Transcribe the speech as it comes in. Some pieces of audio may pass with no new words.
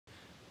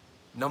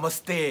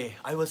Namaste.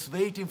 I was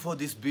waiting for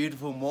this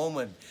beautiful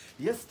moment.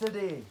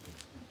 Yesterday,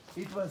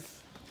 it was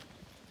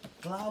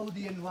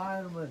cloudy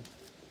environment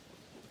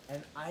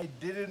and I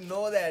didn't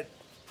know that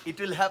it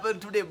will happen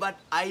today, but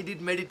I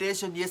did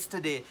meditation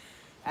yesterday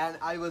and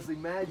I was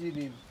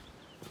imagining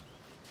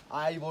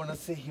I want to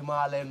see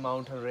Himalayan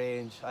mountain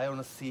range. I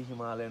want to see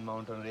Himalayan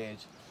mountain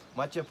range.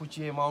 Machu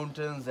Picchu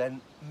mountains and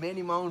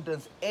many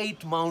mountains,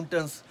 8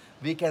 mountains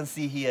we can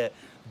see here.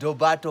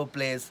 Dobato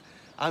place.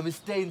 I'm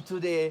staying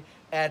today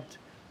at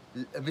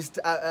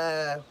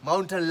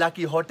Mountain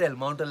Lucky Hotel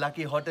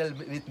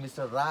with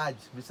Mr.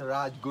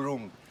 Raj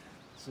Gurung.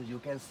 So you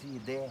can see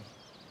there.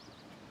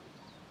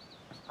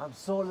 I'm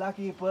so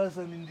lucky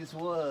person in this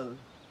world.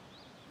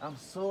 I'm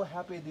so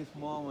happy this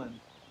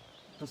moment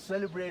to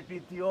celebrate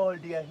with you all,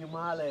 dear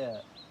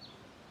Himalaya.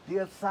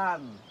 Dear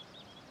sun,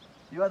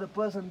 you are the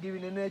person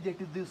giving energy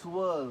to this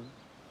world.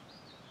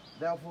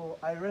 Therefore,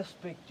 I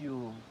respect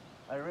you.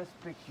 I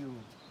respect you.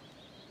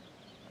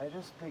 I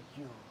respect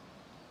you.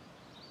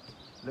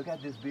 Look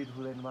at this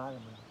beautiful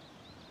environment.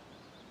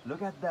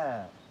 Look at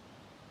that.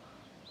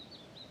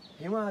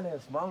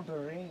 Himalayas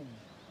mountain range.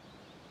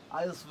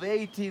 I was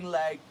waiting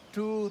like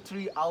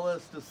 2-3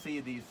 hours to see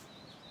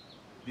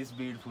this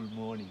beautiful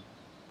morning.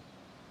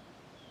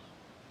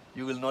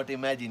 You will not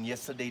imagine,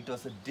 yesterday it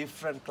was a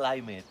different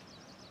climate.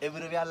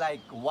 Everywhere like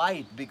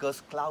white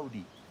because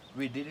cloudy.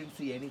 We didn't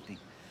see anything.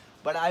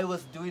 But I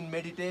was doing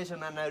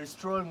meditation and I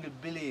strongly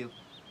believe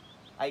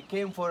I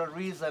came for a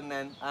reason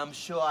and I'm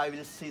sure I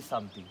will see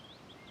something.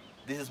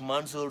 This is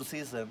monsoon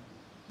season.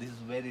 This is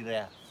very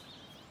rare.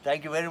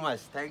 Thank you very much.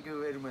 Thank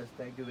you very much.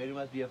 Thank you very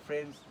much, dear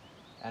friends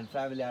and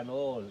family and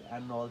all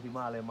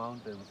Himalaya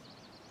mountains.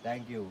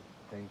 Thank you.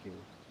 Thank you.